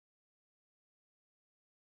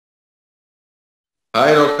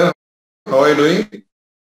Hi, doctor. How are you doing?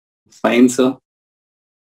 Fine, sir.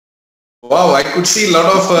 Wow, I could see a lot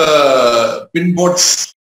of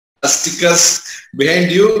pinboards, stickers behind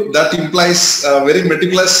you. That implies very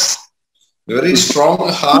meticulous, very strong,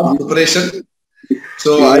 hard preparation.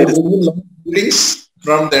 So I Yes, bring in lot of greetings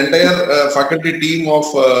from the entire faculty team of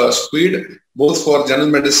SPEED, both for general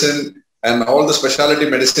medicine and all the specialty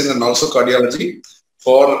medicine and also cardiology,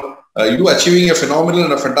 for you achieving a phenomenal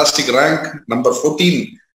and a fantastic rank, number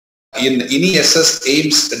 14 in NESS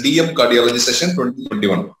AIIMS DM Cardiology session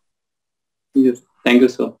 2021. yes. Thank you,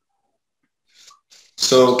 sir.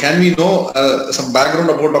 So can we know some background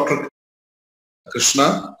about Dr.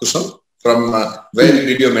 Krishna Kusum from where you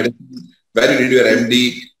did your medicine, where you did your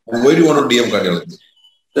MD, and where do you want to DM cardiology?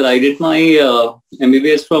 Sir, I did my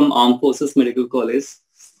MBBS from Armed Forces Medical College.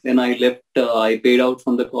 Then I left, I paid out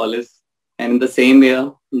from the college. And in the same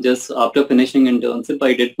year, just after finishing internship,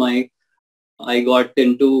 I got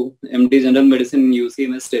into MD General Medicine in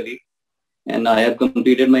UCMS Delhi. And I have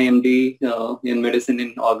completed my MD in medicine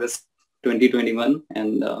in August 2021.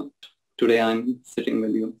 And today I'm sitting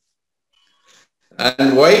with you.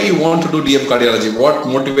 And why you want to do DM cardiology? What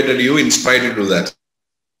motivated you, inspired you to do that?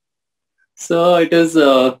 So it is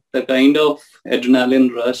the kind of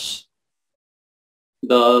adrenaline rush,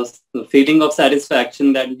 the feeling of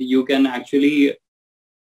satisfaction that you can actually,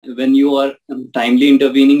 when you are timely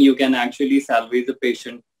intervening, you can actually salvage the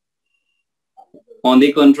patient. On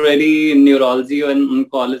the contrary, in neurology and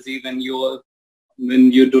oncology, when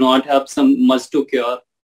you do not have some much to cure,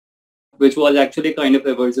 which was actually kind of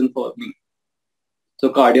aversion for me.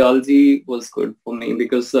 So cardiology was good for me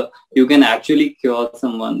because you can actually cure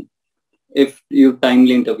someone if you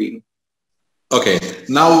timely intervene. Okay.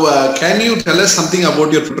 Now, can you tell us something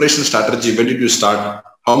about your preparation strategy? When did you start?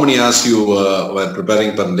 How many hours you were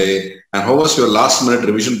preparing per day? And how was your last minute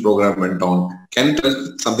revision program went on? Can you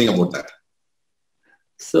tell something about that?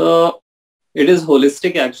 So it is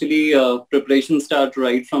holistic actually. Preparation start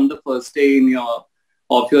right from the first day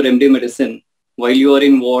of your MD medicine. While you are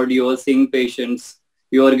in ward, you are seeing patients,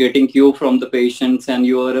 you are getting cue from the patients, and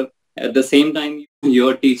you are at the same time you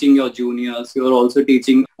are teaching your juniors. You are also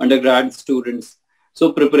teaching undergrad students.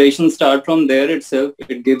 So preparation start from there itself.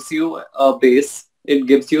 It gives you a base. It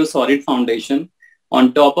gives you a solid foundation.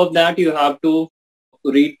 On top of that, you have to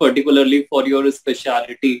read particularly for your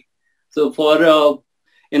specialty. So for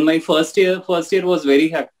in my first year was very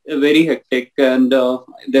hectic, and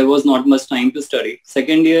there was not much time to study.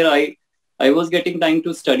 Second year, I was getting time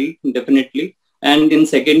to study definitely, and in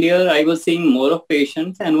second year, I was seeing more of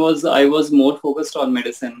patients and I was more focused on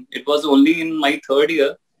medicine. It was only in my third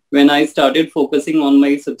year when I started focusing on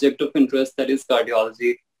my subject of interest, that is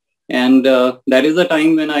cardiology, and that is the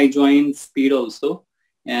time when I joined Speed also,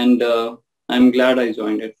 and I'm glad I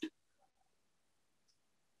joined it.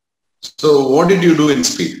 So what did you do in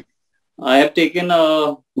speed? I have taken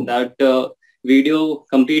that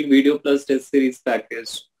complete video plus test series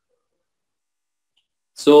package.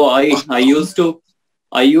 So I used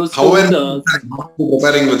How were to you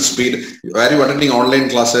preparing with speed? Were you attending online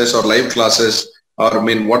classes or live classes? Or I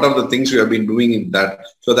mean, what are the things you have been doing in that?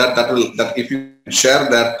 So that if you share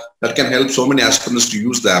that, that can help so many aspirants to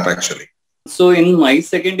use the app actually. So in my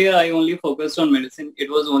second year, I only focused on medicine. It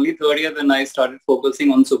was only third year when I started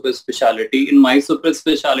focusing on super specialty. In my super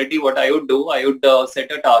specialty, what I would do, I would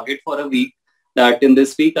set a target for a week that in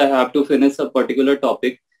this week I have to finish a particular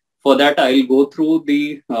topic. For that, I'll go through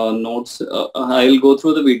the notes. I'll go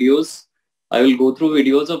through the videos. I will go through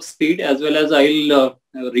videos of speed as well as I'll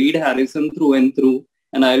read Harrison through and through,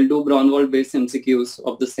 and I'll do Brownwald based MCQs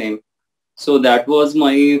of the same. So that was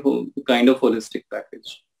my kind of holistic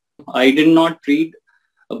package. I did not read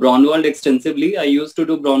Brownwald extensively. I used to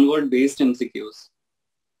do Brownwald based MCQs.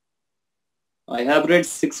 I have read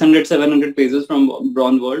 600, 700 pages from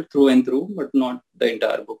Brownwald through and through, but not the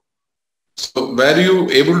entire book. So were you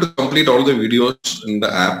able to complete all the videos in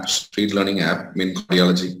the app, Speed Learning app, I mean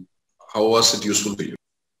cardiology? How was it useful for you?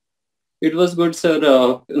 It was good, sir.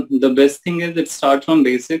 The best thing is it starts from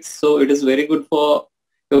basics. So it is very good for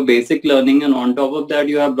your basic learning. And on top of that,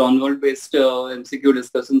 you have Brownwald based MCQ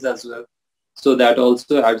discussions as well. So that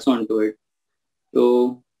also adds on to it.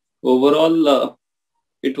 So overall,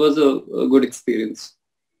 it was a good experience.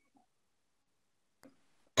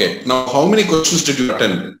 Okay. Now, how many questions did you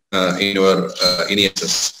attend in your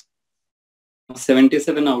NESS?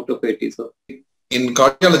 77 out of 80. So In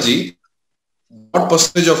cardiology, what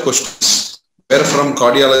percentage of questions were from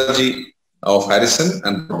cardiology of Harrison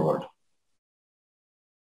and Brownwald?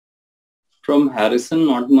 from Harrison,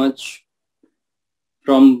 not much.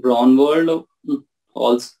 From Brownwald,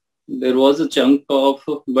 also there was a chunk of,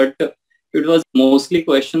 but It was mostly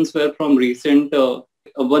questions were from recent.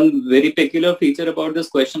 One very peculiar feature about this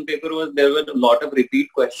question paper was there were a lot of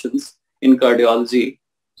repeat questions in cardiology.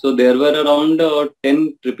 So there were around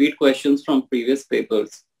 10 repeat questions from previous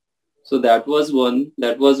papers. So that was one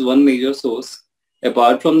major source.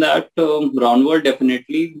 Apart from that, groundwork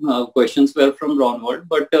definitely questions were from groundwork,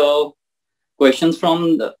 but questions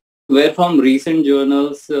were from recent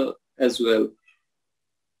journals as well.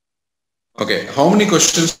 Okay, how many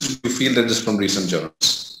questions do you feel that is from recent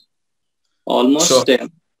journals? Almost 10.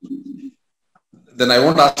 Then I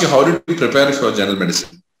want to ask you, how did you prepare for general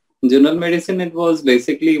medicine? General medicine, it was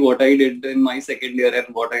basically what I did in my second year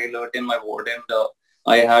and what I learned in my ward, and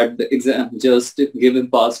I had just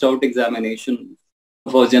passed out examination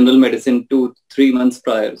for general medicine 2-3 months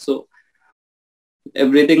prior. So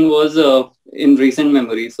everything was in recent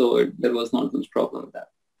memory, so there was not much problem with that.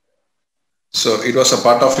 So it was a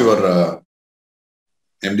part of your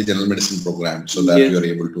MD General Medicine program, so that you are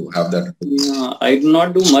able to have that. Yeah, I did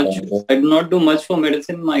not do much. I did not do much for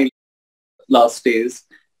medicine my last days.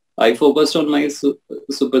 I focused on my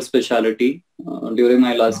super specialty during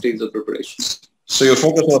my last days of preparation. So your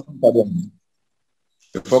focus was on cardiology.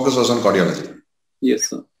 Your focus was on cardiology. Yes,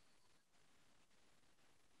 sir.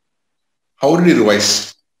 How did you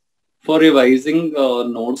revise? For revising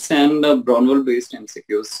notes and Brownwell-based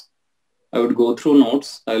MCQs. I would go through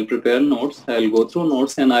notes, I'll prepare notes, I'll go through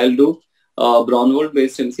notes, and I'll do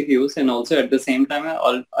Brownwell-based MCQs, and also at the same time,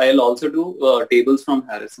 I'll also do tables from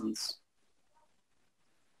Harrison's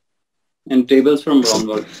and tables from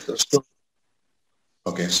Brownwell.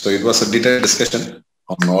 Okay, so it was a detailed discussion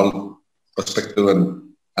on all perspective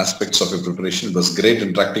and aspects of your preparation. It was great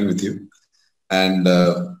interacting with you, and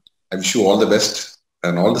I wish you all the best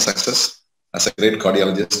and all the success as a great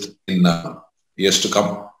cardiologist in years to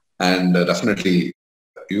come. And definitely,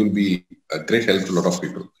 you will be a great help to a lot of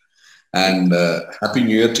people. And Happy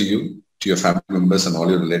New Year to you, to your family members and all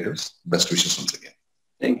your relatives. Best wishes once again.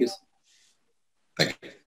 Thank you, sir.